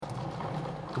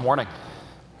Good morning.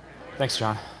 Thanks,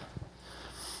 John.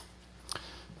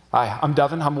 Hi, I'm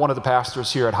Devin. I'm one of the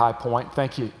pastors here at High Point.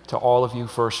 Thank you to all of you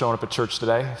for showing up at church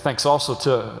today. Thanks also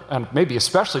to, and maybe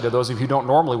especially to those of you who don't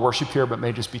normally worship here but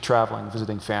may just be traveling,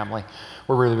 visiting family.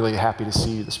 We're really, really happy to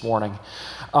see you this morning.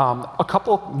 A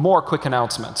couple more quick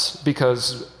announcements,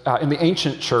 because in the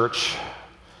ancient church,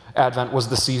 Advent was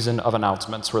the season of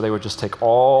announcements, where they would just take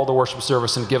all the worship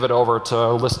service and give it over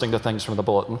to listening to things from the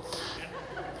bulletin.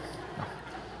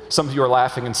 Some of you are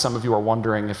laughing and some of you are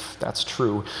wondering if that's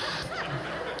true.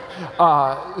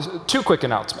 Two quick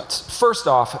announcements. First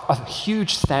off, a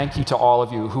huge thank you to all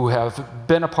of you who have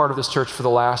been a part of this church for the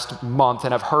last month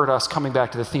and have heard us coming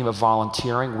back to the theme of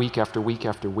volunteering week after week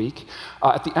after week.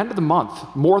 At the end of the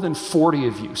month, more than 40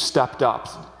 of you stepped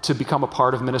up to become a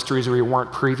part of ministries where you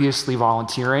weren't previously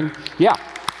volunteering. Yeah.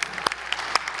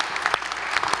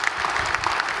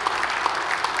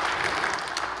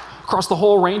 Across the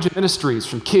whole range of ministries,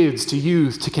 from kids to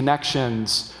youth to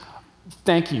connections,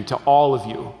 thank you to all of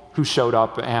you who showed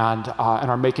up and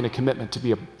are making a commitment to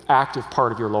be an active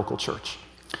part of your local church.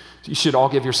 You should all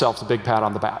give yourselves a big pat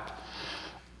on the back.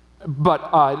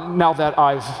 But now that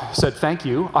I've said thank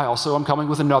you, I also am coming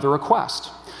with another request.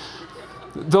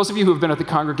 Those of you who have been at the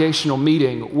congregational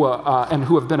meeting and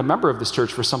who have been a member of this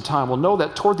church for some time will know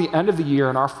that toward the end of the year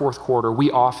in our fourth quarter,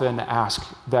 we often ask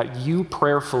that you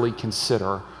prayerfully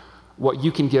consider what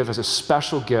you can give as a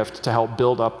special gift to help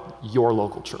build up your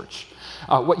local church.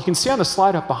 What you can see on the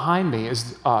slide up behind me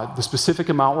is the specific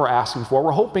amount we're asking for.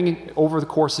 We're hoping over the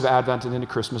course of Advent and into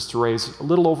Christmas to raise a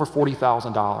little over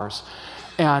 $40,000.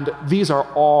 And these are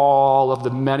all of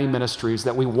the many ministries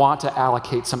that we want to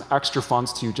allocate some extra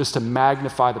funds to just to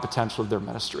magnify the potential of their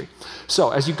ministry.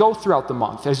 So as you go throughout the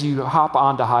month, as you hop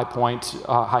onto High Point's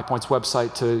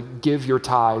website to give your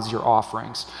tithes, your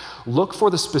offerings, look for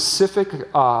the specific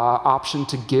option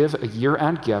to give a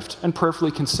year-end gift and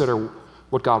prayerfully consider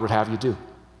what God would have you do.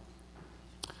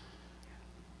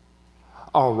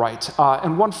 All right,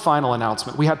 and one final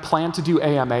announcement. We had planned to do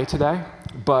AMA today,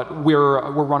 but we're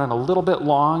running a little bit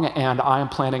long, and I am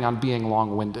planning on being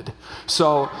long-winded.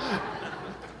 So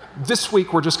this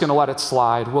week, we're just going to let it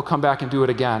slide. We'll come back and do it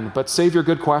again, but save your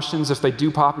good questions. If they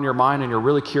do pop in your mind and you're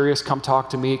really curious, come talk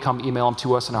to me, come email them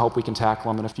to us, and I hope we can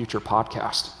tackle them in a future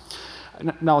podcast.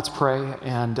 Now let's pray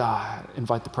and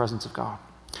invite the presence of God.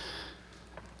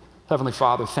 Heavenly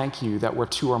Father, thank you that where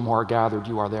two or more are gathered,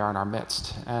 you are there in our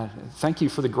midst. And thank you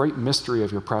for the great mystery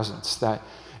of your presence, that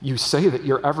you say that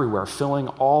you're everywhere, filling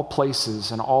all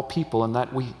places and all people, and that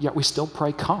yet we still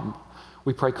pray, come.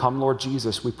 We pray, come, Lord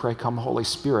Jesus. We pray, come, Holy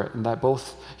Spirit, and that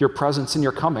both your presence and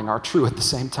your coming are true at the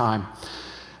same time.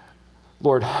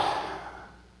 Lord,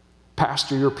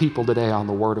 pastor your people today on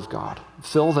the Word of God.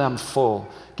 Fill them full.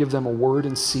 Give them a word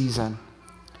in season.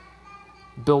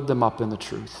 Build them up in the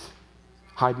truth.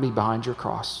 Hide me behind your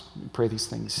cross. We pray these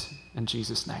things in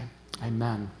Jesus' name.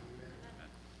 Amen.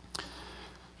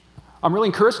 I'm really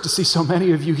encouraged to see so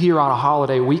many of you here on a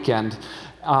holiday weekend.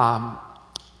 I've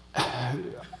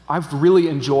really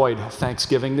enjoyed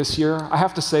Thanksgiving this year. I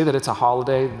have to say that it's a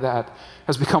holiday that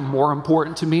has become more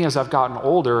important to me as I've gotten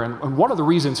older. And one of the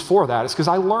reasons for that is because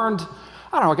I learned,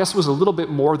 I guess it was a little bit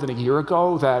more than a year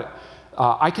ago, that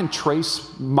I can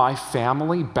trace my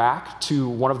family back to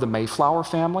one of the Mayflower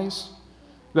families.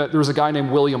 That there was a guy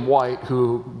named William White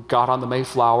who got on the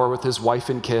Mayflower with his wife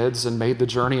and kids and made the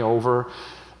journey over.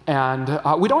 And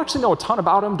we don't actually know a ton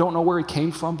about him, don't know where he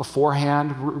came from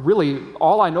beforehand. Really,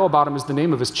 all I know about him is the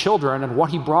name of his children and what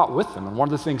he brought with him. And one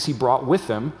of the things he brought with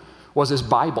him was his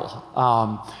Bible.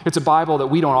 It's a Bible that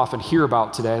we don't often hear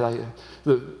about today.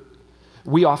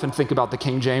 We often think about the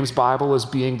King James Bible as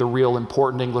being the real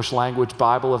important English language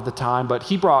Bible of the time, but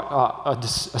he brought a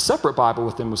separate Bible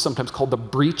with him. It was sometimes called the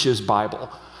Breeches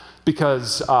Bible,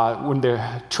 because when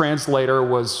the translator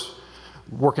was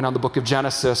working on the book of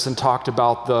Genesis and talked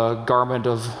about the garment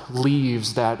of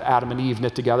leaves that Adam and Eve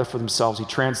knit together for themselves, he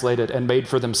translated and made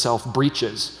for themselves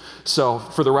breeches. So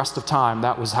for the rest of time,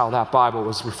 that was how that Bible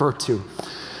was referred to.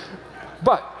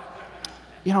 But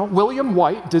William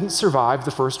White didn't survive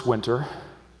the first winter,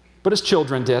 but his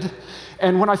children did.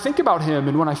 And when I think about him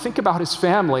and when I think about his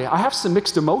family, I have some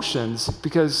mixed emotions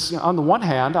because on the one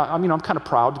hand, I'm kind of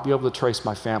proud to be able to trace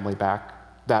my family back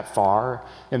that far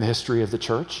in the history of the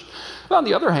church. But on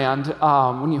the other hand,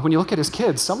 when you look at his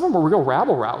kids, some of them were real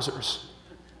rabble-rousers.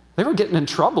 They were getting in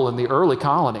trouble in the early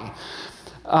colony.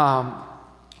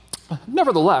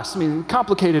 Nevertheless,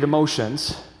 complicated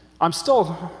emotions. I'm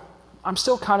still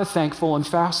kind of thankful and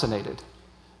fascinated.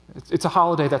 It's a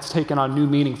holiday that's taken on new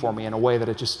meaning for me in a way that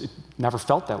it never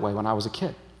felt that way when I was a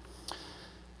kid.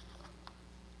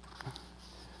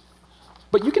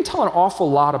 But you can tell an awful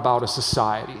lot about a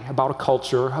society, about a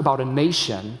culture, about a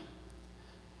nation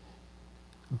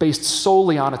based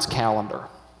solely on its calendar.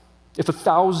 If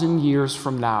 1,000 years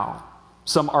from now,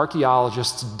 some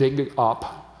archaeologists dig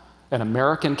up an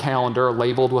American calendar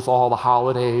labeled with all the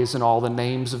holidays and all the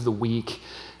names of the week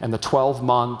and the 12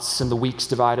 months and the weeks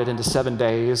divided into 7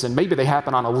 days, and maybe they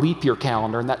happen on a leap year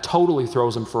calendar, and that totally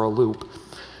throws them for a loop,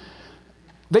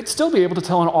 they'd still be able to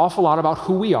tell an awful lot about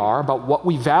who we are, about what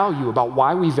we value, about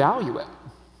why we value it.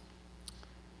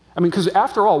 I mean, because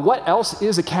after all, what else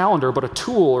is a calendar but a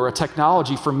tool or a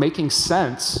technology for making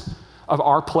sense of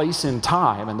our place in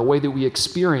time and the way that we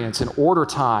experience and order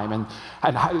time, and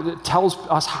how it tells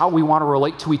us how we want to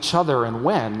relate to each other and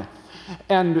when.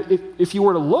 And if you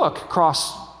were to look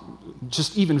across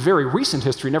just even very recent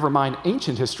history, never mind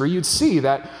ancient history, you'd see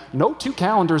that no two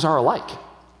calendars are alike.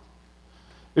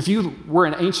 If you were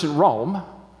in ancient Rome,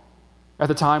 at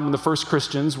the time when the first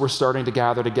Christians were starting to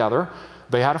gather together,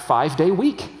 they had a 5-day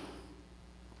week.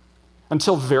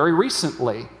 Until very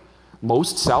recently,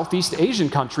 most Southeast Asian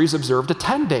countries observed a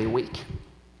 10-day week.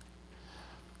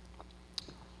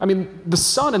 I mean, the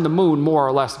sun and the moon more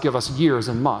or less give us years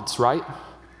and months, right?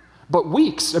 But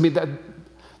weeks, I mean,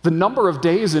 the number of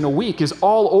days in a week is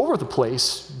all over the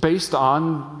place based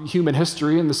on human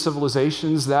history and the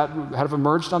civilizations that have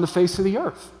emerged on the face of the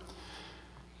earth.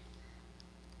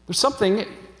 There's something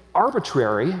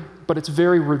arbitrary, but it's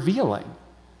very revealing.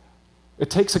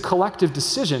 It takes a collective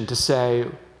decision to say,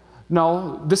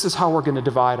 no, this is how we're going to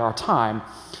divide our time.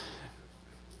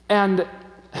 And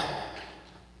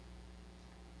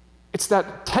it's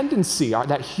that tendency,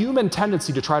 that human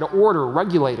tendency to try to order,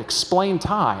 regulate, explain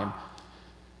time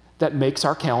that makes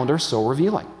our calendar so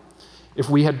revealing. If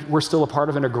we're still a part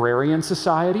of an agrarian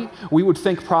society, we would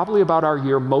think probably about our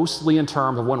year mostly in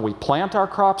terms of when we plant our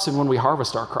crops and when we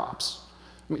harvest our crops.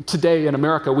 I mean, today in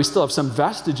America, we still have some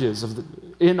vestiges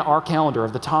in our calendar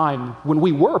of the time when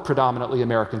we were predominantly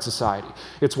American society.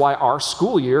 It's why our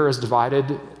school year is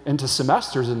divided into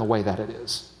semesters in the way that it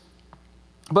is.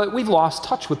 But we've lost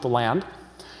touch with the land,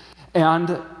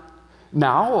 and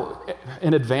now,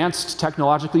 in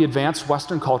technologically advanced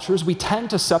Western cultures, we tend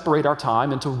to separate our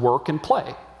time into work and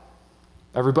play.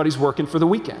 Everybody's working for the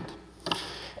weekend.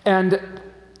 And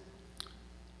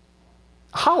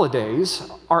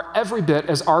holidays are every bit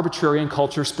as arbitrary and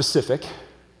culture specific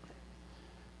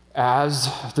as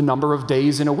the number of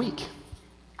days in a week.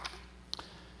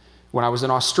 When I was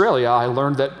in Australia, I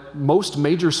learned that most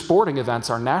major sporting events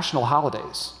are national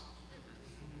holidays.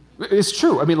 It's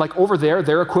true. I mean, like over there,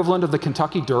 their equivalent of the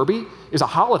Kentucky Derby is a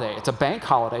holiday. It's a bank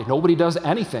holiday. Nobody does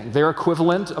anything. Their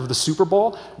equivalent of the Super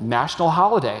Bowl, national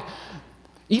holiday.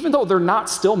 Even though they're not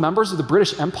still members of the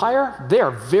British Empire, they are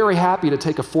very happy to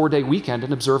take a 4-day weekend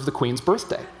and observe the Queen's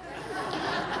birthday.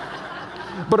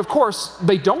 But of course,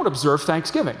 they don't observe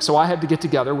Thanksgiving. So I had to get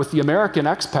together with the American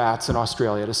expats in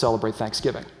Australia to celebrate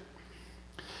Thanksgiving.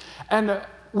 And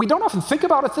we don't often think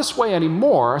about it this way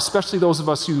anymore, especially those of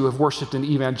us who have worshiped in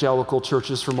evangelical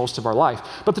churches for most of our life.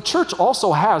 But the church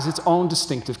also has its own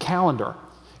distinctive calendar.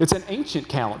 It's an ancient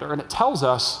calendar, and it tells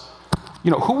us,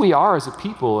 who we are as a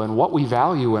people and what we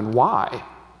value and why.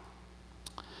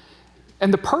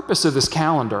 And the purpose of this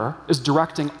calendar is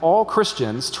directing all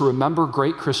Christians to remember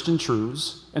great Christian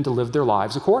truths and to live their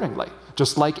lives accordingly.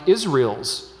 Just like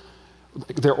Israel's,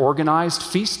 their organized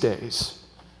feast days,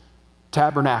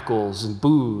 tabernacles and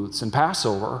booths and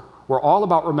Passover were all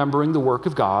about remembering the work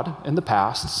of God in the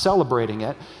past, celebrating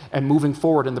it, and moving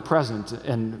forward in the present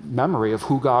in memory of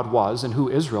who God was and who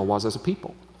Israel was as a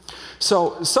people.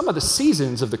 So some of the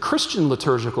seasons of the Christian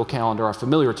liturgical calendar are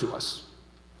familiar to us.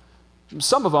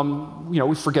 Some of them,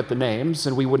 we forget the names,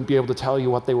 and we wouldn't be able to tell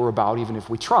you what they were about even if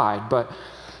we tried. But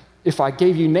if I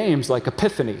gave you names like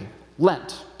Epiphany,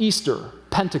 Lent, Easter,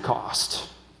 Pentecost,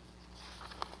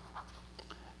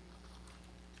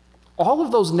 all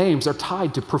of those names are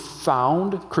tied to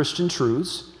profound Christian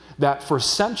truths that for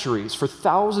centuries, for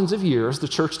thousands of years, the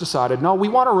church decided, no, we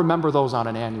want to remember those on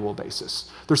an annual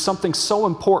basis. There's something so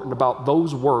important about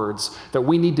those words that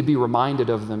we need to be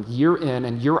reminded of them year in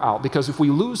and year out, because if we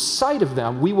lose sight of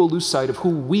them, we will lose sight of who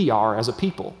we are as a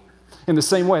people. In the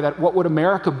same way that what would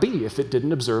America be if it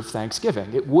didn't observe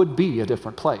Thanksgiving? It would be a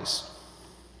different place.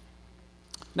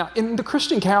 Now, in the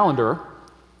Christian calendar,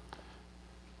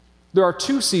 there are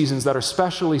 2 seasons that are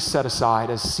specially set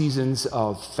aside as seasons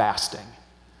of fasting,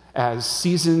 as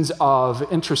seasons of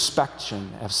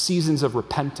introspection, as seasons of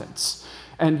repentance.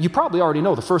 And you probably already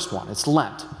know the first one. It's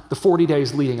Lent, the 40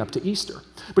 days leading up to Easter.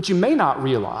 But you may not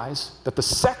realize that the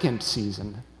second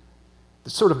season,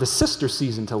 sort of the sister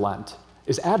season to Lent,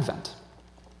 is Advent.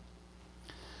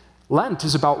 Lent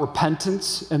is about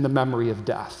repentance and the memory of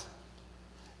death.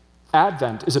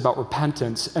 Advent is about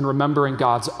repentance and remembering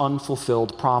God's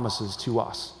unfulfilled promises to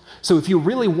us. So if you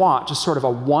really want just sort of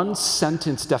a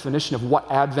one-sentence definition of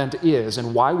what Advent is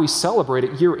and why we celebrate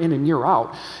it year in and year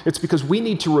out, it's because we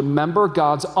need to remember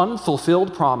God's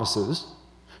unfulfilled promises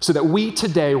so that we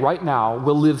today, right now,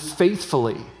 will live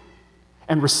faithfully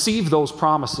and receive those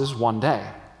promises one day.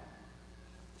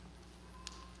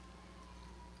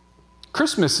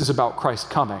 Christmas is about Christ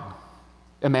coming,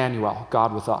 Emmanuel,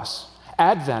 God with us.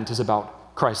 Advent is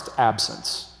about Christ's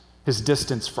absence, his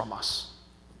distance from us.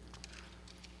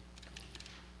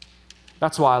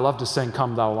 That's why I love to sing,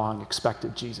 "Come Thou Long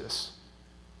Expected Jesus."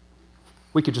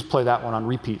 We could just play that one on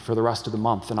repeat for the rest of the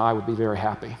month, and I would be very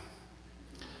happy.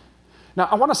 Now,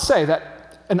 I want to say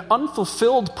that an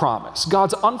unfulfilled promise,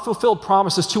 God's unfulfilled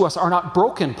promises to us are not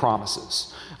broken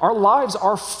promises. Our lives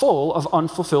are full of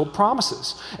unfulfilled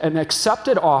promises. An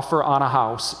accepted offer on a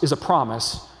house is a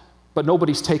promise, but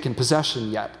nobody's taken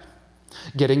possession yet.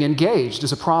 Getting engaged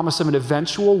is a promise of an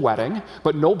eventual wedding,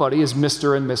 but nobody is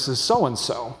Mr. and Mrs.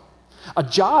 So-and-so. A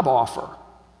job offer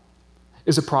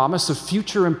is a promise of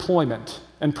future employment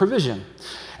and provision.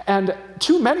 And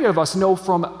too many of us know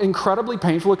from incredibly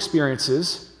painful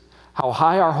experiences how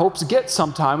high our hopes get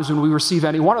sometimes when we receive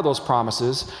any one of those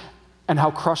promises, and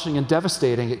how crushing and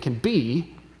devastating it can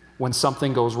be when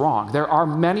something goes wrong. There are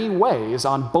many ways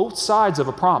on both sides of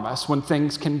a promise when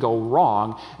things can go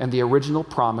wrong and the original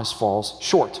promise falls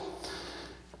short.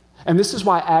 And this is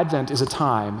why Advent is a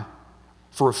time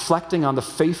for reflecting on the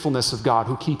faithfulness of God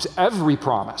who keeps every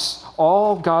promise.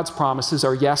 All God's promises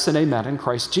are yes and amen in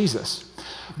Christ Jesus.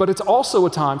 But it's also a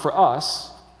time for us,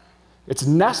 it's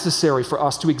necessary for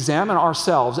us to examine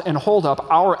ourselves and hold up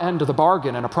our end of the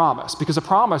bargain in a promise, because a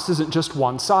promise isn't just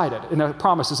one-sided, and a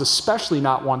promise is especially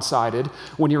not one-sided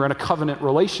when you're in a covenant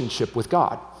relationship with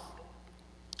God.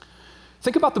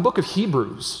 Think about the book of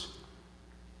Hebrews.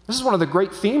 This is one of the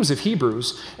great themes of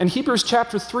Hebrews. In Hebrews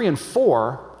chapter 3 and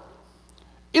 4,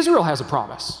 Israel has a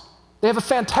promise. They have a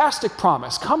fantastic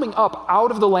promise coming up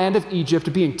out of the land of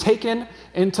Egypt, being taken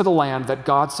into the land that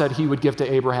God said he would give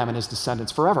to Abraham and his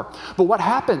descendants forever. But what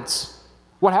happens?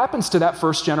 What happens to that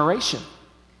first generation?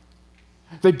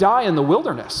 They die in the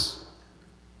wilderness.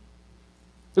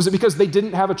 Is it because they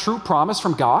didn't have a true promise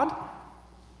from God?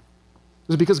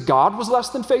 Is it because God was less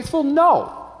than faithful?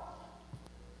 No.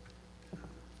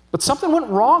 But something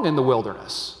went wrong in the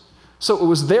wilderness. So it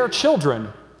was their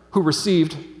children who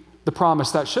received the promise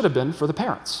that should have been for the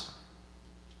parents.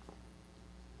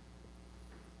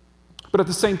 But at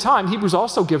the same time, Hebrews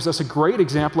also gives us a great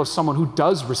example of someone who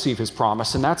does receive his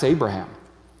promise, and that's Abraham.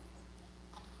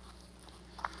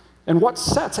 And what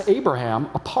sets Abraham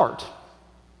apart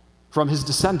from his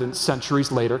descendants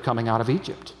centuries later coming out of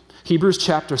Egypt? Hebrews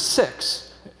chapter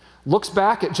 6 looks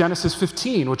back at Genesis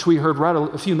 15, which we heard read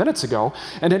a few minutes ago,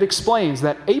 and it explains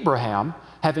that Abraham,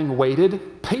 having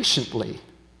waited patiently,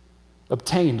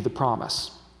 obtained the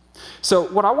promise. So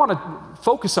what I want to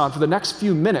focus on for the next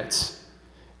few minutes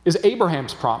is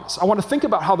Abraham's promise. I want to think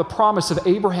about how the promise of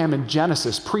Abraham in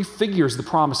Genesis prefigures the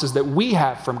promises that we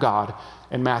have from God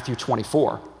in Matthew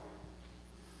 24.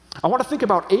 I want to think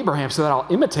about Abraham so that I'll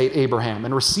imitate Abraham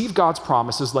and receive God's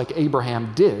promises like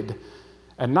Abraham did,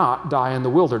 and not die in the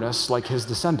wilderness like his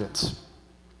descendants.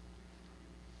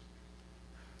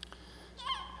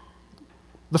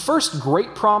 The first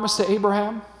great promise to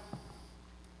Abraham,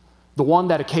 the one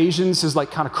that occasions his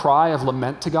kind of cry of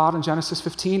lament to God in Genesis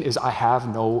 15, is, I have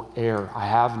no heir. I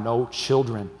have no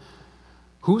children.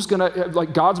 Who's going to,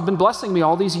 God's been blessing me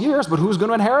all these years, but who's going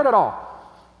to inherit it all?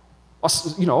 A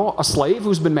slave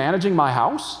who's been managing my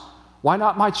house? Why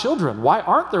not my children? Why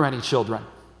aren't there any children?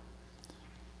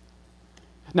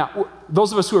 Now,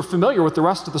 those of us who are familiar with the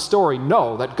rest of the story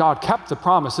know that God kept the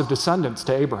promise of descendants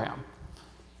to Abraham.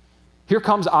 Here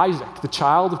comes Isaac, the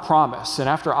child of promise, and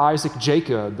after Isaac,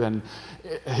 Jacob and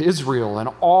Israel and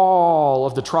all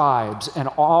of the tribes and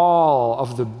all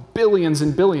of the billions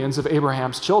and billions of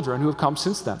Abraham's children who have come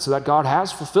since then, so that God has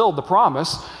fulfilled the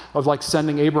promise of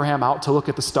sending Abraham out to look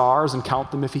at the stars and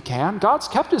count them if he can. God's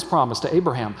kept his promise to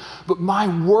Abraham, but my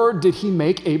word, did he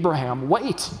make Abraham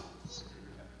wait.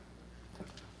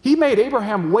 He made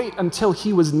Abraham wait until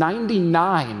he was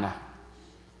 99.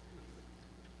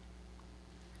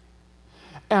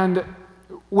 And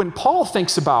when Paul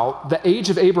thinks about the age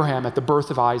of Abraham at the birth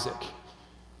of Isaac,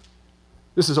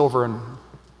 this is over in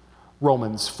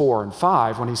Romans 4 and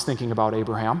 5 when he's thinking about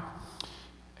Abraham,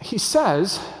 he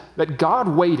says that God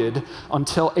waited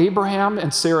until Abraham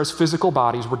and Sarah's physical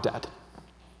bodies were dead.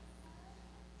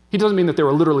 He doesn't mean that they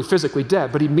were literally physically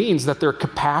dead, but he means that their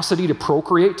capacity to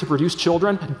procreate, to produce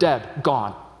children, dead,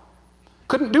 gone.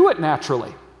 couldn't do it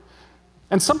naturally.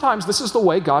 And sometimes this is the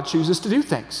way God chooses to do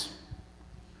things.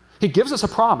 He gives us a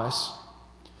promise,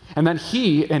 and then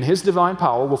he, in his divine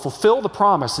power, will fulfill the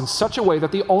promise in such a way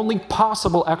that the only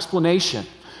possible explanation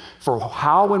for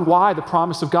how and why the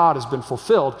promise of God has been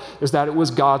fulfilled is that it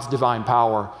was God's divine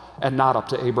power and not up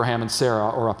to Abraham and Sarah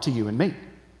or up to you and me.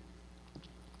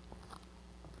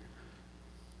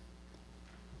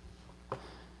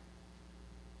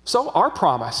 So our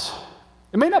promise,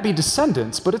 it may not be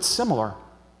descendants, but it's similar.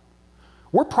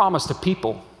 We're promised a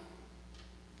people.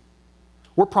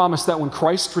 We're promised that when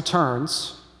Christ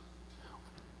returns,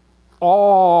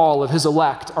 all of his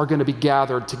elect are going to be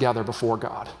gathered together before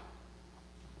God.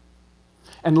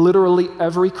 And literally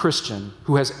every Christian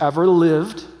who has ever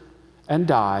lived and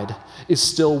died is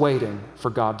still waiting for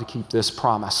God to keep this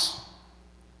promise.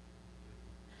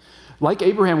 Like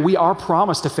Abraham, we are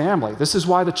promised a family. This is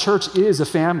why the church is a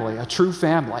family, a true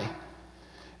family.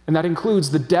 And that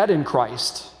includes the dead in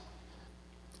Christ.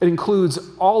 It includes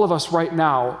all of us right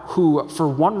now who, for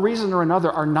one reason or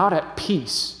another, are not at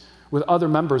peace with other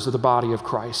members of the body of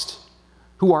Christ,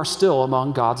 who are still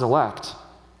among God's elect.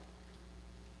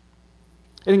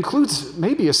 It includes,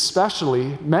 maybe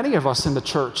especially, many of us in the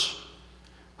church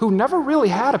who never really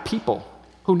had a people,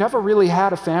 who never really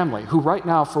had a family, who right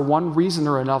now, for one reason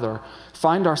or another,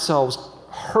 find ourselves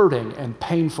hurting and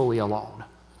painfully alone.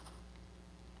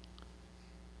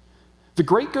 The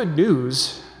great good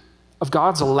news of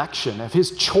God's election, of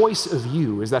his choice of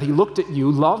you, is that he looked at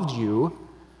you, loved you,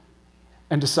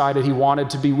 and decided he wanted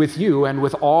to be with you and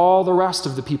with all the rest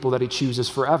of the people that he chooses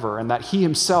forever, and that he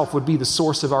himself would be the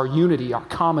source of our unity, our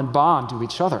common bond to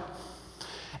each other.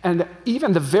 And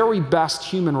even the very best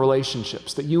human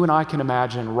relationships that you and I can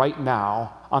imagine right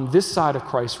now on this side of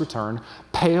Christ's return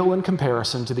pale in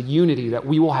comparison to the unity that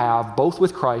we will have both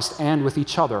with Christ and with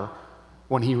each other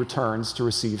when he returns to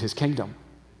receive his kingdom.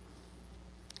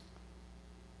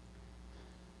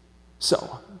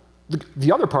 So,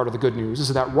 the other part of the good news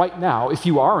is that right now, if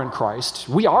you are in Christ,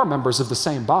 we are members of the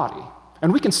same body.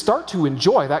 And we can start to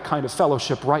enjoy that kind of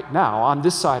fellowship right now on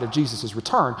this side of Jesus'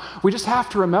 return. We just have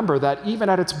to remember that even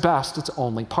at its best, it's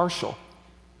only partial.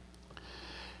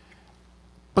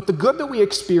 But the good that we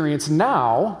experience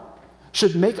now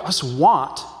should make us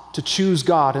want to choose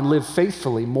God and live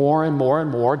faithfully more and more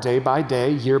and more, day by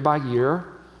day, year by year,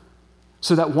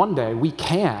 so that one day we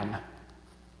can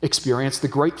experience the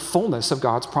great fullness of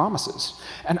God's promises.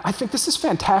 And I think this is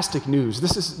fantastic news.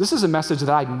 This is a message that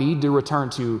I need to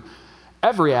return to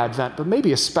every Advent, but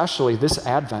maybe especially this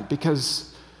Advent,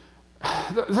 because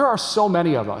there are so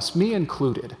many of us, me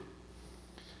included.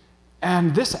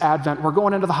 And this Advent, we're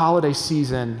going into the holiday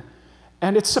season,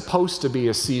 and it's supposed to be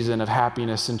a season of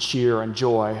happiness and cheer and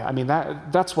joy. I mean,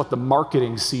 that's what the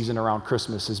marketing season around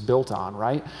Christmas is built on,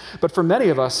 right? But for many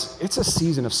of us, it's a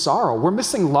season of sorrow. We're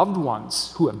missing loved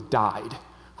ones who have died,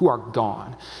 who are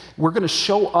gone. We're going to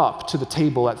show up to the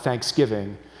table at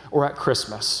Thanksgiving or at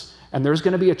Christmas, and there's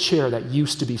going to be a chair that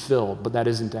used to be filled, but that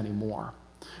isn't anymore.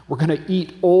 We're going to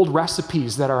eat old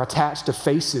recipes that are attached to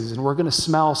faces, and we're going to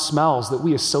smell smells that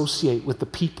we associate with the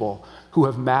people who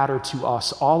have mattered to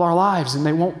us all our lives, and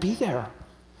they won't be there.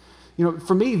 You know,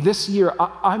 for me this year,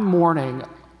 I'm mourning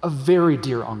a very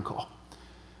dear uncle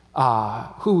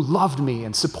who loved me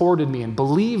and supported me and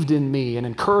believed in me and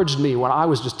encouraged me when I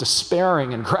was just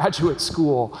despairing in graduate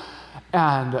school,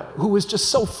 and who was just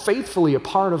so faithfully a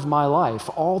part of my life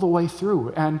all the way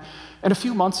through. And a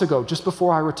few months ago, just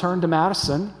before I returned to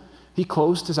Madison, he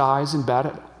closed his eyes in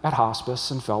bed at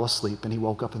hospice and fell asleep, and he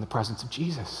woke up in the presence of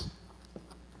Jesus.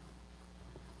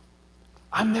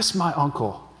 I miss my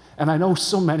uncle, and I know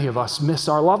so many of us miss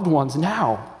our loved ones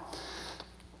now.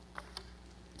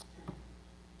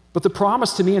 But the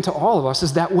promise to me and to all of us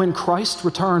is that when Christ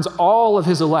returns, all of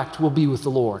his elect will be with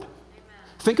the Lord. Amen.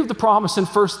 Think of the promise in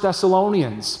 1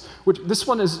 Thessalonians, which this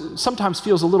one sometimes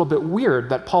feels a little bit weird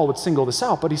that Paul would single this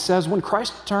out, but he says, when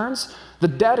Christ returns, the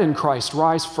dead in Christ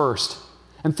rise first.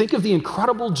 And think of the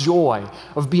incredible joy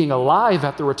of being alive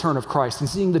at the return of Christ and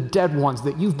seeing the dead ones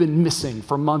that you've been missing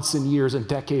for months and years and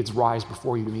decades rise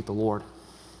before you to meet the Lord.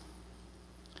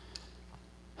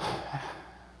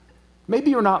 Maybe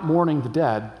you're not mourning the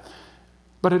dead,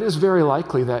 but it is very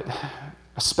likely that,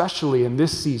 especially in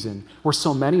this season, where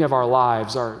so many of our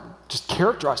lives are just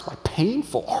characterized by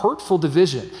painful, hurtful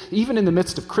division, even in the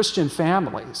midst of Christian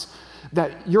families,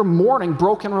 that you're mourning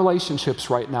broken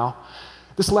relationships right now.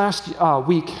 This last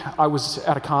week, I was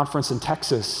at a conference in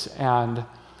Texas, and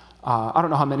I don't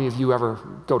know how many of you ever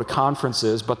go to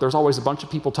conferences, but there's always a bunch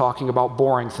of people talking about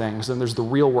boring things, and there's the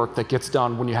real work that gets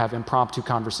done when you have impromptu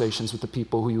conversations with the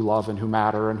people who you love and who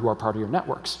matter and who are part of your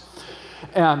networks.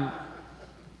 And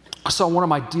I saw one of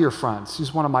my dear friends.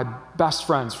 He's one of my best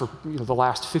friends for the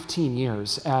last 15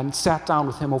 years, and sat down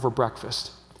with him over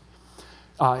breakfast.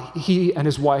 He and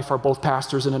his wife are both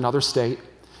pastors in another state,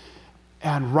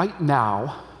 and right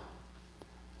now,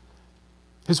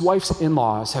 his wife's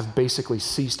in-laws have basically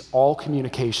ceased all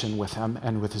communication with him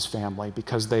and with his family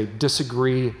because they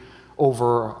disagree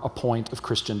over a point of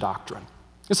Christian doctrine.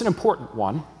 It's an important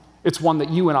one. It's one that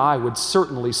you and I would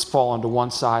certainly fall onto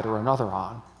one side or another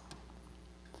on.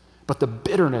 But the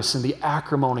bitterness and the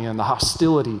acrimony and the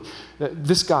hostility that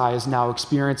this guy is now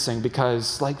experiencing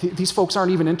because these folks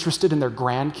aren't even interested in their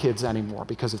grandkids anymore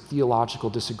because of theological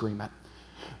disagreement.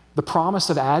 The promise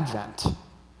of Advent,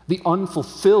 the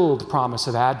unfulfilled promise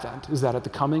of Advent, is that at the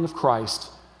coming of Christ,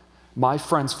 my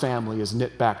friend's family is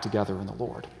knit back together in the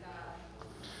Lord.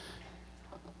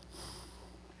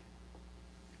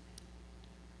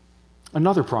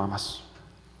 Another promise.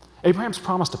 Abraham's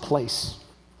promised a place.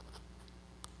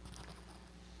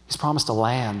 He's promised a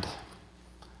land,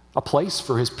 a place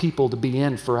for his people to be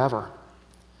in forever.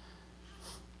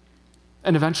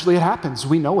 And eventually it happens.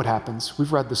 We know it happens.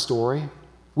 We've read the story.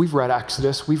 We've read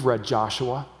Exodus. We've read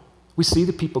Joshua. We see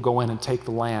the people go in and take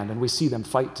the land, and we see them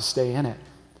fight to stay in it.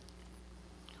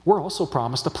 We're also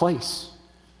promised a place.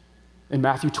 In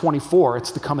Matthew 24,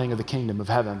 it's the coming of the kingdom of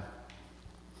heaven.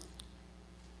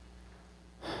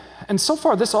 And so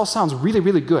far, this all sounds really,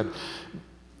 really good.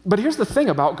 But here's the thing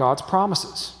about God's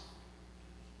promises.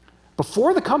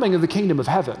 Before the coming of the kingdom of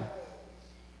heaven,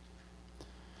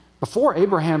 before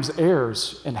Abraham's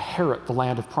heirs inherit the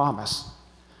land of promise,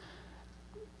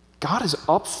 God is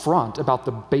upfront about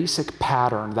the basic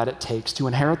pattern that it takes to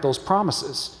inherit those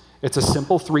promises. It's a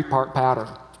simple three-part pattern.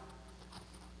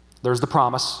 There's the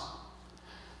promise,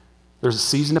 there's a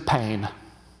season of pain,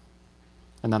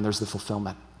 and then there's the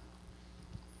fulfillment.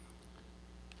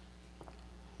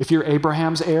 If you're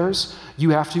Abraham's heirs, you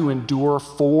have to endure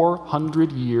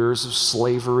 400 years of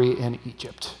slavery in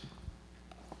Egypt.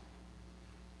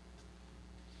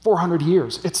 400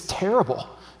 years. It's terrible.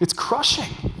 It's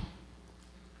crushing.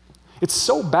 It's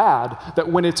so bad that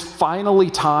when it's finally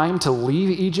time to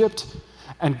leave Egypt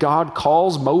and God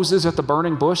calls Moses at the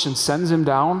burning bush and sends him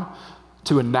down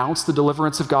to announce the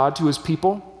deliverance of God to his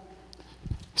people,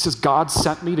 he says, God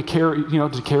sent me to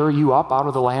carry you up out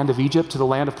of the land of Egypt to the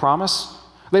land of promise.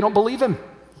 They don't believe him.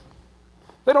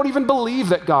 They don't even believe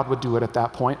that God would do it at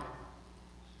that point.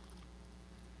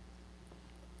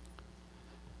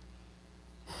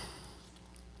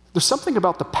 There's something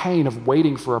about the pain of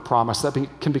waiting for a promise that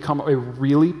can become a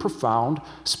really profound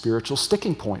spiritual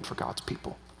sticking point for God's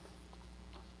people.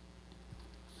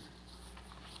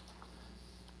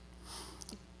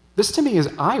 This to me is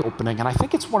eye-opening, and I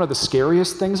think it's one of the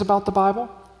scariest things about the Bible.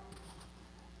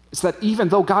 It's that even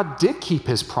though God did keep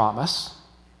his promise,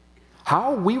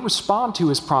 how we respond to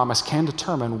his promise can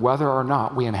determine whether or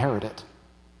not we inherit it.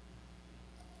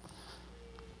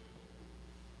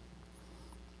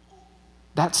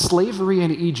 That slavery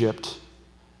in Egypt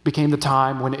became the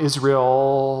time when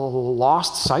Israel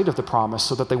lost sight of the promise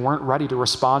so that they weren't ready to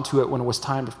respond to it when it was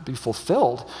time to be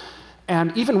fulfilled.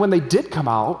 And even when they did come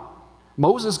out,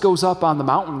 Moses goes up on the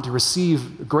mountain to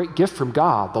receive a great gift from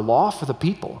God, the law for the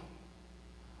people.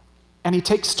 And he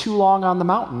takes too long on the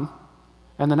mountain,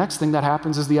 and the next thing that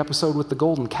happens is the episode with the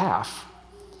golden calf.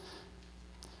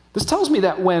 This tells me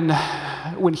that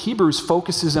when Hebrews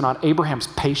focuses in on Abraham's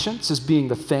patience as being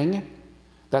the thing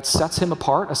that sets him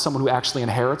apart as someone who actually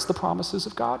inherits the promises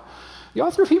of God, the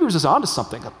author of Hebrews is onto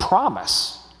something, a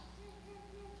promise.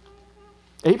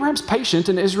 Abraham's patient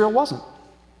and Israel wasn't.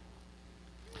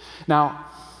 Now,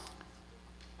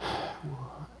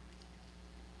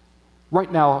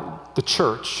 right now, the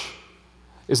church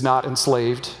is not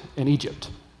enslaved in Egypt.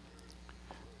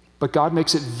 But God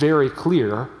makes it very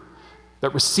clear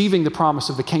that receiving the promise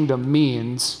of the kingdom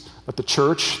means that the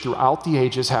church throughout the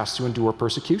ages has to endure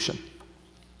persecution.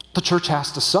 The church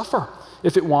has to suffer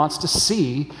if it wants to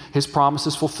see his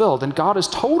promises fulfilled. And God is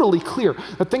totally clear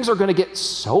that things are going to get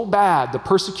so bad, the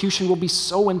persecution will be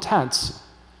so intense,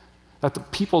 that the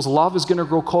people's love is going to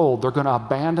grow cold. They're going to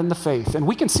abandon the faith. And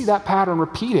we can see that pattern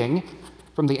repeating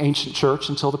from the ancient church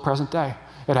until the present day.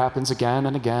 It happens again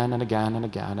and again and again and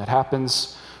again. It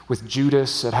happens with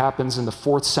Judas. It happens in the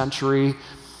 4th century.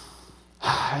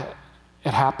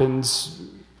 It happens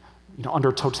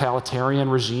under totalitarian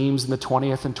regimes in the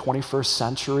 20th and 21st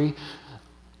century.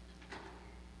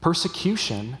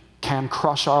 Persecution can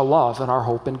crush our love and our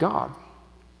hope in God.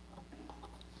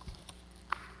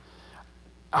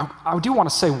 I do want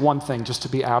to say one thing just to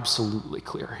be absolutely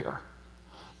clear here.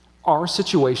 Our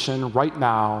situation right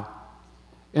now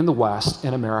in the West,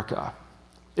 in America,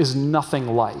 is nothing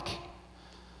like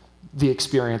the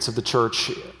experience of the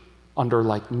church under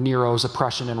like Nero's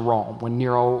oppression in Rome, when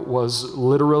Nero was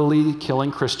literally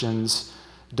killing Christians,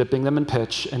 dipping them in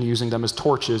pitch, and using them as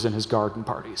torches in his garden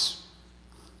parties.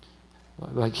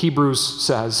 Like Hebrews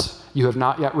says, you have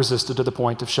not yet resisted to the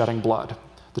point of shedding blood.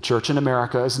 The church in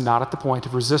America is not at the point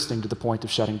of resisting to the point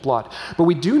of shedding blood. But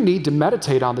we do need to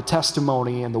meditate on the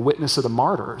testimony and the witness of the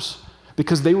martyrs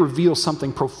because they reveal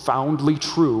something profoundly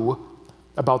true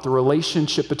about the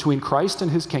relationship between Christ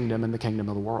and his kingdom and the kingdom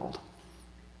of the world.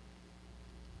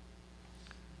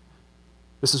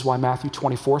 This is why Matthew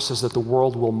 24 says that the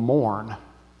world will mourn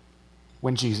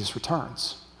when Jesus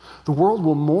returns. The world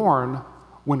will mourn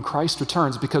when Christ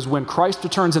returns, because when Christ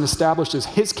returns and establishes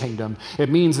his kingdom, it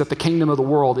means that the kingdom of the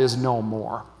world is no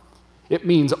more. It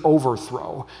means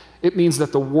overthrow. It means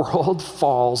that the world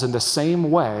falls in the same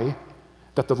way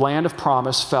that the land of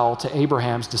promise fell to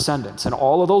Abraham's descendants. And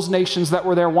all of those nations that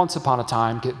were there once upon a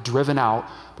time get driven out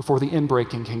before the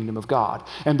inbreaking kingdom of God.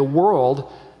 And the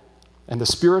world and the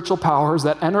spiritual powers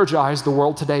that energize the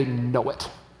world today know it.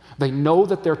 They know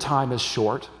that their time is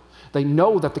short. They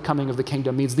know that the coming of the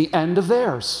kingdom means the end of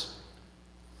theirs.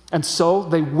 And so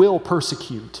they will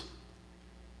persecute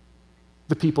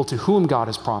the people to whom God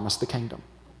has promised the kingdom.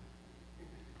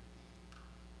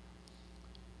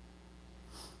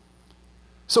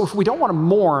 So if we don't want to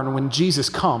mourn when Jesus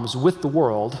comes with the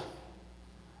world,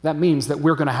 that means that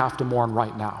we're going to have to mourn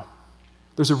right now.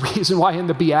 There's a reason why in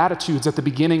the Beatitudes at the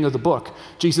beginning of the book,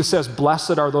 Jesus says,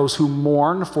 "Blessed are those who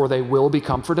mourn, for they will be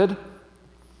comforted."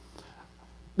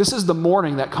 This is the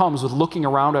mourning that comes with looking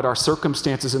around at our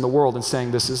circumstances in the world and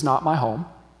saying, this is not my home.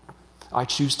 I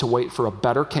choose to wait for a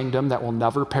better kingdom that will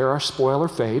never perish, spoil, or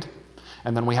fade.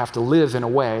 And then we have to live in a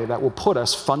way that will put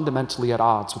us fundamentally at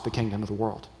odds with the kingdom of the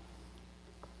world.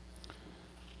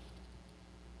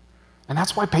 And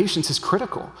that's why patience is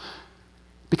critical.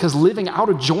 Because living out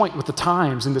of joint with the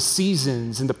times and the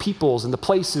seasons and the peoples and the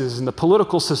places and the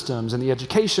political systems and the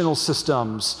educational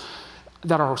systems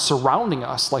that are surrounding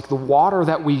us, like the water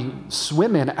that we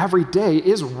swim in every day,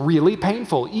 is really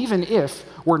painful, even if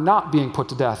we're not being put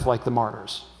to death like the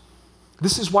martyrs.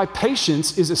 This is why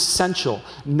patience is essential,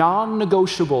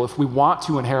 non-negotiable if we want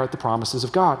to inherit the promises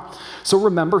of God. So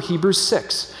remember Hebrews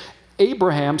 6.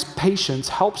 Abraham's patience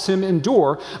helps him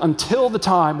endure until the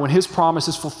time when his promise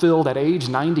is fulfilled at age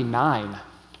 99.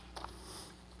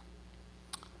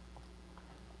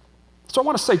 So I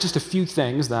want to say just a few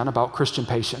things then about Christian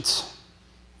patience.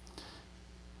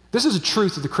 This is a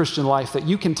truth of the Christian life that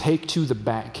you can take to the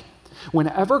bank.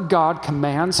 Whenever God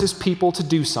commands his people to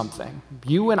do something,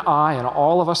 you and I and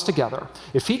all of us together,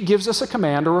 if he gives us a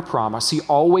command or a promise, he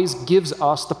always gives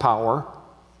us the power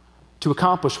to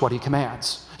accomplish what he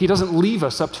commands. He doesn't leave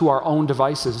us up to our own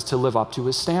devices to live up to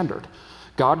his standard.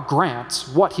 God grants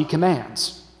what he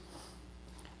commands.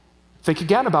 Think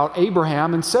again about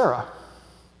Abraham and Sarah.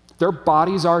 Their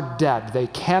bodies are dead. They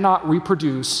cannot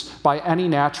reproduce by any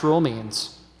natural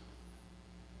means.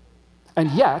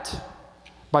 And yet,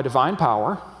 by divine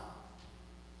power,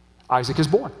 Isaac is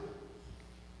born.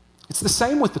 It's the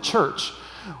same with the church.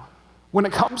 When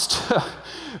it comes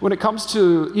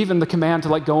to even the command to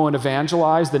like go and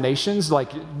evangelize the nations,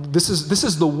 like this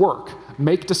is the work,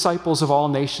 make disciples of all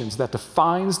nations, that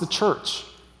defines the church.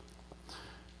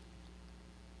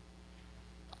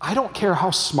 I don't care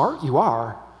how smart you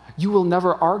are, you will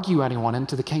never argue anyone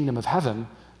into the kingdom of heaven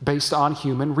based on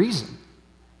human reason.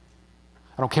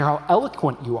 I don't care how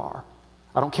eloquent you are.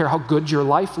 I don't care how good your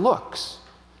life looks.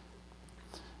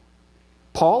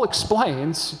 Paul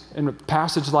explains in a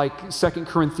passage like 2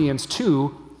 Corinthians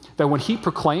 2, that when he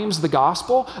proclaims the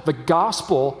gospel,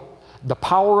 the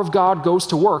power of God goes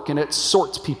to work and it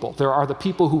sorts people. There are the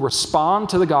people who respond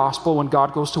to the gospel when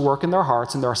God goes to work in their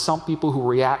hearts, and there are some people who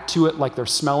react to it like they're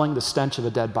smelling the stench of a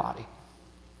dead body.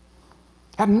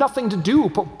 It had nothing to do,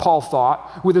 Paul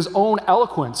thought, with his own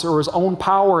eloquence or his own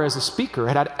power as a speaker.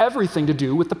 It had everything to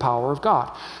do with the power of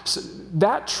God. So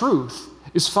that truth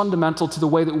is fundamental to the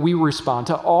way that we respond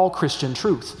to all Christian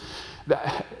truth.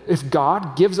 If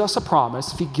God gives us a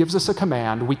promise, if he gives us a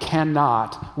command, we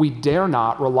dare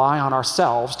not rely on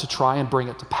ourselves to try and bring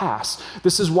it to pass.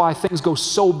 This is why things go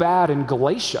so bad in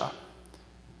Galatia.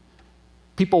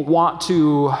 People want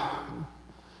to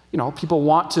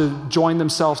join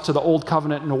themselves to the old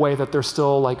covenant in a way that they're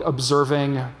still like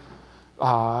observing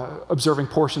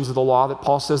portions of the law that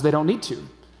Paul says they don't need to.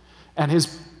 And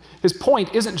his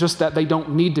point isn't just that they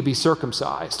don't need to be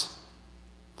circumcised.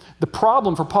 The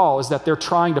problem for Paul is that they're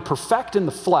trying to perfect in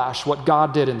the flesh what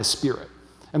God did in the Spirit,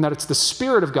 and that it's the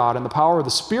Spirit of God and the power of the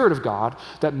Spirit of God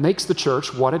that makes the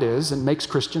church what it is and makes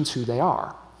Christians who they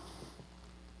are.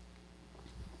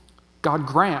 God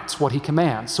grants what he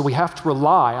commands, so we have to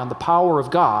rely on the power of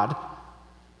God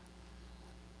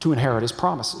to inherit his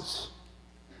promises.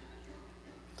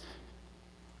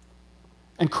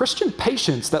 And Christian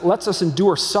patience that lets us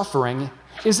endure suffering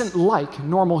isn't like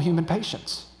normal human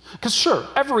patience. Because sure,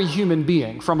 every human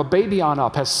being, from a baby on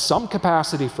up, has some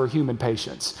capacity for human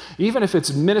patience. Even if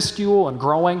it's minuscule and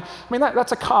growing, I mean,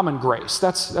 that's a common grace.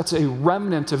 That's a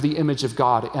remnant of the image of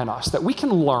God in us, that we can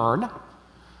learn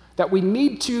that we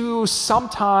need to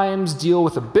sometimes deal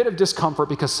with a bit of discomfort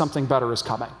because something better is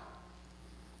coming.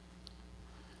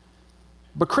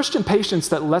 But Christian patience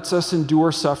that lets us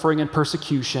endure suffering and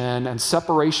persecution and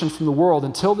separation from the world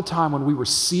until the time when we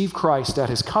receive Christ at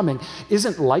his coming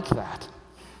isn't like that.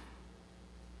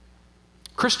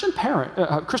 Christian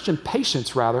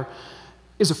patience,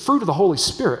 is a fruit of the Holy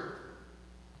Spirit.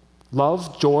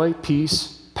 Love, joy,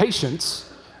 peace,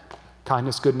 patience,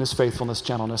 kindness, goodness, faithfulness,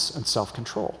 gentleness, and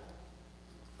self-control.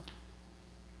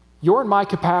 Your and my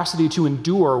capacity to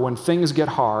endure when things get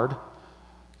hard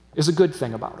is a good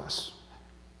thing about us.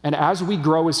 And as we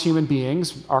grow as human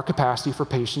beings, our capacity for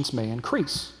patience may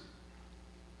increase.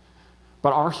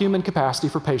 But our human capacity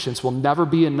for patience will never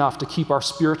be enough to keep our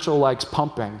spiritual legs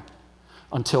pumping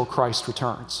until Christ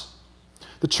returns.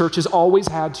 The church has always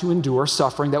had to endure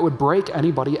suffering that would break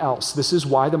anybody else. This is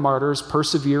why the martyrs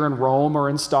persevere in Rome or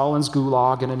in Stalin's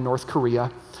Gulag and in North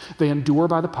Korea. They endure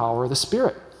by the power of the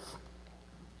Spirit.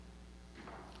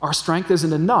 Our strength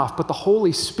isn't enough, but the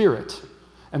Holy Spirit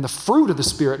and the fruit of the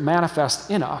Spirit manifest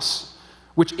in us,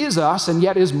 which is us and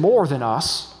yet is more than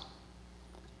us,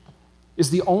 is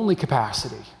the only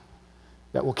capacity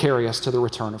that will carry us to the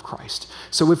return of Christ.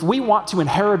 So if we want to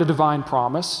inherit a divine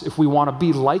promise, if we want to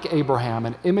be like Abraham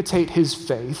and imitate his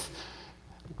faith,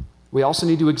 we also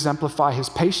need to exemplify his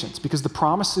patience, because the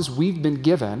promises we've been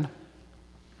given,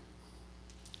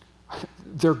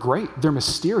 they're great, they're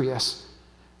mysterious.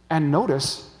 And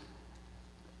notice,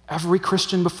 every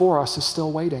Christian before us is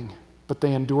still waiting, but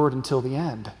they endured until the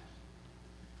end.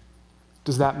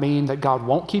 Does that mean that God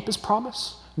won't keep his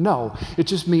promise? No, it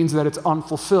just means that it's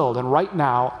unfulfilled. And right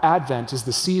now, Advent is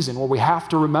the season where we have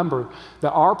to remember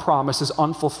that our promise is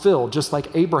unfulfilled, just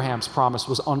like Abraham's promise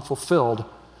was unfulfilled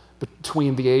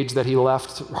between the age that he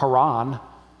left Haran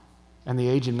and the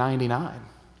age of 99.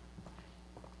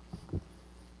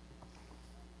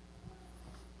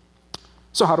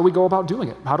 So how do we go about doing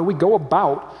it? How do we go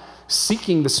about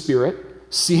seeking the Spirit,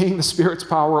 seeing the Spirit's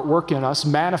power at work in us,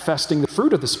 manifesting the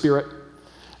fruit of the Spirit?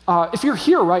 If you're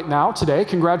here right now today,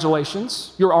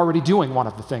 congratulations. You're already doing one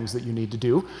of the things that you need to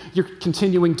do. You're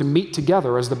continuing to meet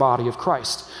together as the body of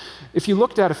Christ. If you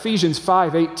looked at Ephesians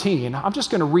 5:18, I'm just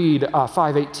going to read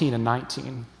 5:18 and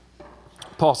 19.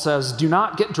 Paul says, "Do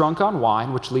not get drunk on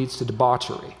wine, which leads to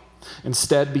debauchery.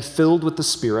 Instead, be filled with the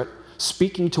Spirit,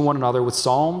 speaking to one another with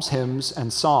psalms, hymns,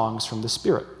 and songs from the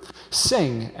Spirit.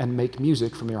 Sing and make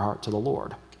music from your heart to the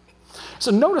Lord."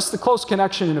 So notice the close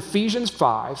connection in Ephesians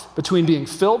 5 between being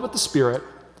filled with the Spirit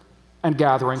and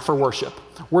gathering for worship.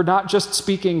 We're not just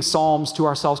speaking psalms to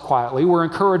ourselves quietly, we're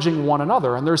encouraging one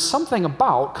another. And there's something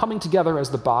about coming together as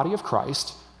the body of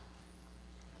Christ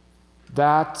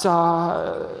that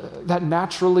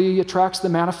naturally attracts the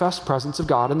manifest presence of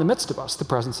God in the midst of us, the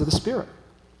presence of the Spirit.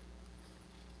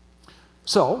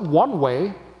 So one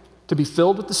way to be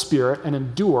filled with the Spirit and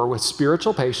endure with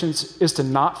spiritual patience is to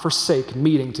not forsake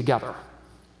meeting together.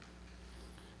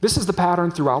 This is the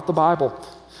pattern throughout the Bible.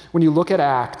 When you look at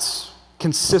Acts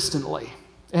consistently,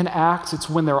 in Acts, it's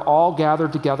when they're all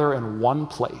gathered together in one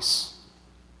place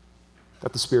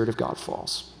that the Spirit of God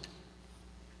falls.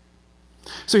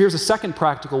 So here's a second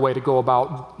practical way to go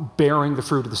about bearing the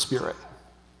fruit of the Spirit,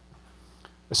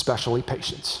 especially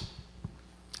patience.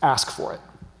 Ask for it.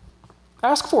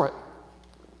 Ask for it.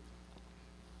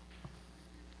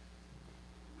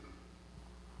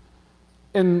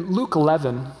 In Luke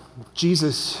 11,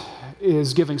 Jesus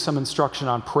is giving some instruction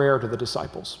on prayer to the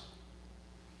disciples.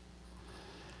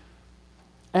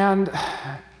 And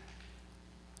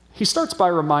he starts by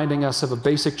reminding us of a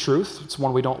basic truth. It's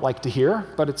one we don't like to hear,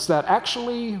 but it's that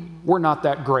actually we're not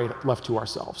that great left to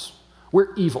ourselves.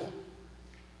 We're evil.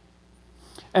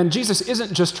 And Jesus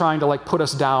isn't just trying to put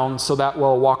us down so that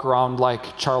we'll walk around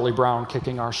like Charlie Brown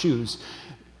kicking our shoes.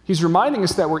 He's reminding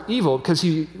us that we're evil because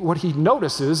what he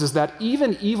notices is that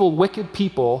even evil, wicked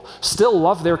people still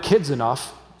love their kids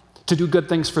enough to do good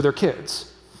things for their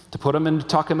kids, to put them in, to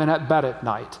tuck them in at bed at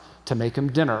night, to make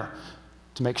them dinner,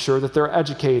 to make sure that they're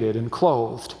educated and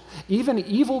clothed. Even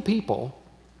evil people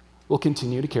will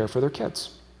continue to care for their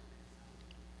kids.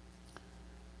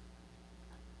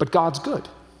 But God's good.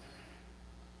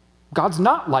 God's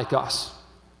not like us.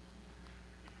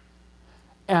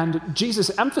 And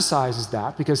Jesus emphasizes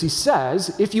that because he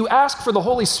says, if you ask for the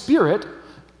Holy Spirit,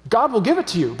 God will give it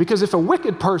to you. Because if a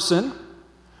wicked person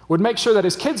would make sure that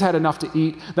his kids had enough to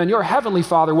eat, then your heavenly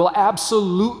Father will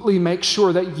absolutely make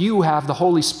sure that you have the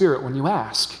Holy Spirit when you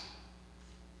ask.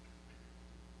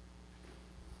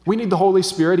 We need the Holy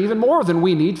Spirit even more than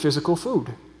we need physical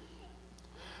food.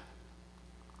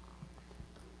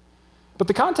 But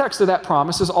the context of that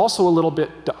promise is also a little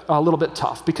bit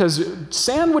tough, because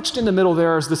sandwiched in the middle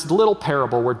there is this little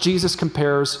parable where Jesus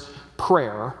compares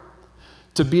prayer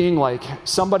to being like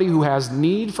somebody who has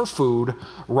need for food,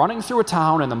 running through a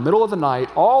town in the middle of the night,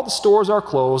 all the stores are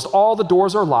closed, all the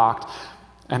doors are locked,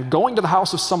 and going to the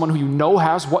house of someone who you know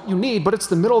has what you need, but it's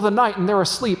the middle of the night and they're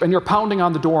asleep, and you're pounding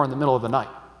on the door in the middle of the night.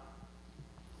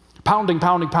 Pounding,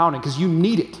 pounding, pounding, because you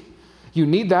need it. You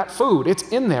need that food. It's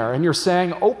in there, and you're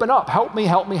saying, open up, help me,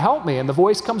 help me, help me. And the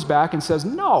voice comes back and says,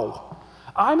 no,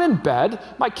 I'm in bed,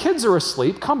 my kids are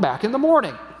asleep, come back in the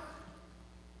morning.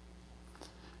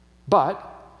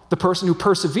 But the person who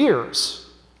perseveres,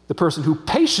 the person who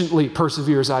patiently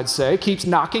perseveres, I'd say, keeps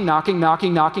knocking, knocking,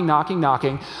 knocking, knocking, knocking,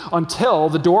 knocking, until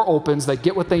the door opens, they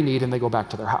get what they need, and they go back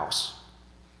to their house.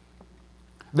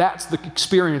 That's the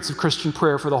experience of Christian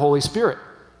prayer for the Holy Spirit.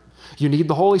 You need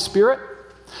the Holy Spirit?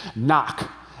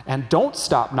 Knock. And don't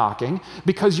stop knocking,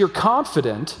 because you're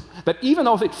confident that even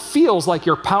though it feels like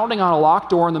you're pounding on a locked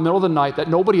door in the middle of the night that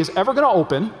nobody is ever going to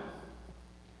open,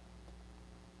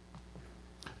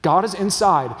 God is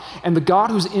inside, and the God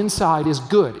who's inside is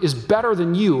good, is better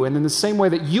than you. And in the same way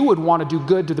that you would want to do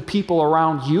good to the people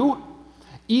around you,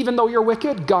 even though you're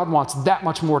wicked, God wants that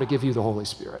much more to give you the Holy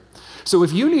Spirit. So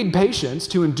if you need patience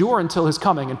to endure until his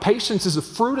coming, and patience is a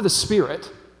fruit of the Spirit,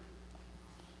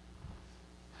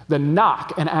 then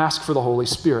knock and ask for the Holy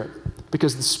Spirit.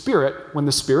 Because the Spirit, when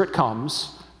the Spirit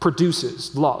comes,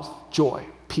 produces love, joy,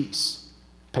 peace,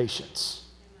 patience.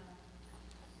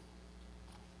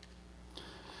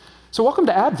 So welcome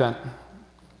to Advent,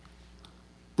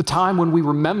 the time when we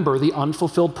remember the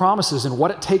unfulfilled promises and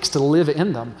what it takes to live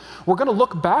in them. We're going to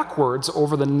look backwards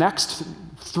over the next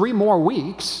 3 more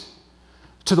weeks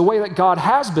to the way that God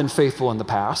has been faithful in the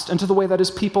past and to the way that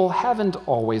his people haven't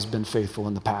always been faithful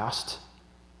in the past.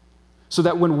 So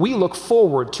that when we look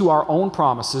forward to our own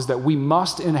promises that we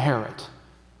must inherit,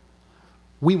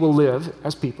 we will live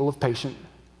as people of patient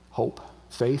hope,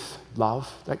 faith,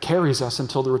 love that carries us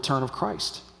until the return of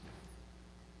Christ.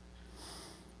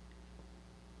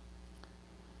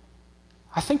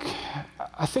 I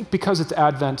think because it's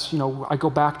Advent, I go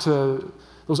back to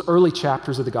those early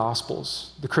chapters of the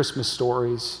Gospels, the Christmas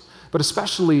stories, but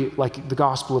especially like the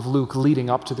Gospel of Luke leading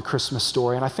up to the Christmas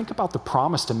story. And I think about the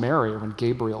promise to Mary when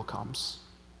Gabriel comes.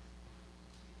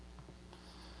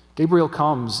 Gabriel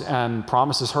comes and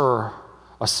promises her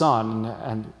a son,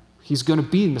 and he's going to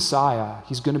be Messiah.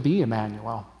 He's going to be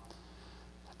Emmanuel.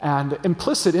 And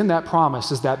implicit in that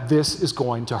promise is that this is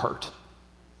going to hurt.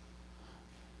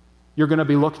 You're going to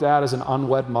be looked at as an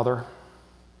unwed mother.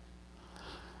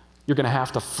 You're going to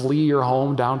have to flee your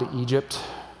home down to Egypt.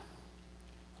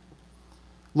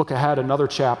 Look ahead, another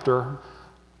chapter.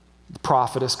 The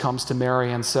prophetess comes to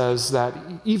Mary and says that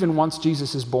even once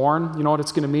Jesus is born, you know what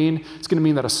it's going to mean? It's going to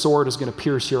mean that a sword is going to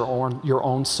pierce your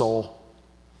own soul.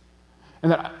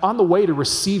 And that on the way to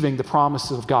receiving the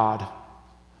promises of God,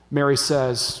 Mary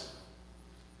says,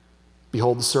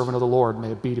 behold the servant of the Lord,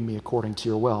 may it be to me according to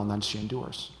your will, and then she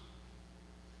endures.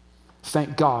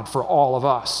 Thank God for all of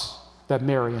us that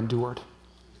Mary endured.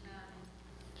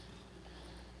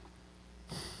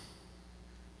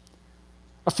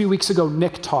 A few weeks ago,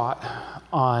 Nick taught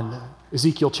on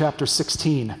Ezekiel chapter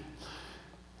 16.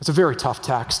 It's a very tough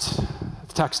text.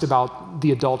 It's a text about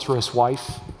the adulterous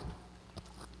wife.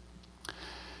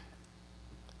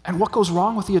 And what goes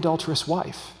wrong with the adulterous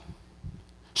wife?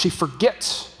 She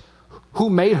forgets who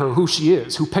made her who she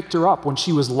is, who picked her up when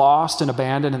she was lost and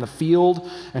abandoned in the field,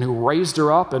 and who raised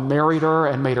her up and married her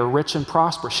and made her rich and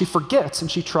prosperous. She forgets and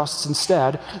she trusts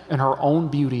instead in her own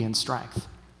beauty and strength.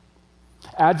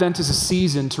 Advent is a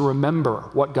season to remember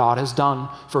what God has done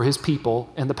for his people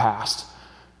in the past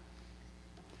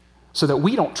so that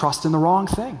we don't trust in the wrong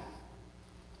thing.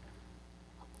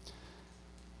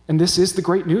 And this is the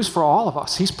great news for all of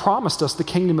us. He's promised us the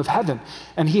kingdom of heaven,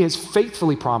 and he has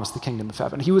faithfully promised the kingdom of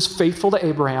heaven. He was faithful to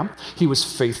Abraham. He was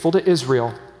faithful to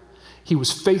Israel. He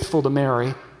was faithful to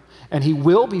Mary, and he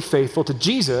will be faithful to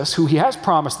Jesus, who he has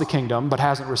promised the kingdom but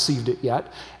hasn't received it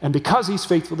yet. And because he's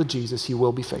faithful to Jesus, he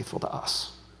will be faithful to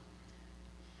us.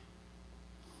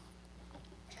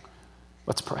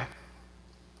 Let's pray.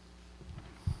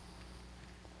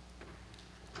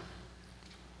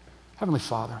 Heavenly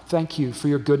Father, thank you for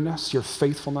your goodness, your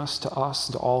faithfulness to us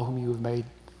and to all whom you have made.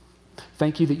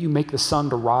 Thank you that you make the sun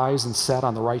to rise and set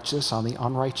on the righteous, on the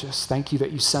unrighteous. Thank you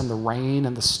that you send the rain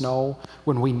and the snow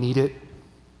when we need it.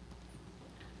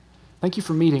 Thank you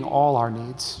for meeting all our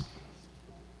needs.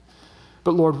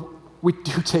 But Lord, we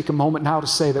do take a moment now to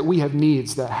say that we have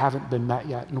needs that haven't been met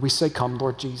yet. And we say, come,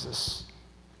 Lord Jesus.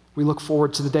 We look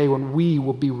forward to the day when we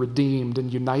will be redeemed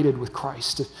and united with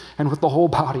Christ and with the whole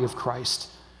body of Christ.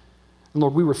 And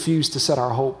Lord, we refuse to set our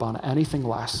hope on anything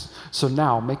less. So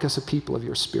now make us a people of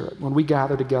your Spirit. When we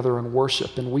gather together and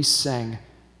worship and we sing,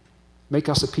 make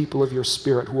us a people of your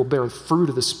Spirit who will bear the fruit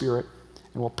of the Spirit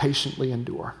and will patiently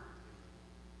endure.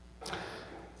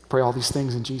 Pray all these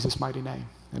things in Jesus' mighty name.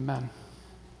 Amen.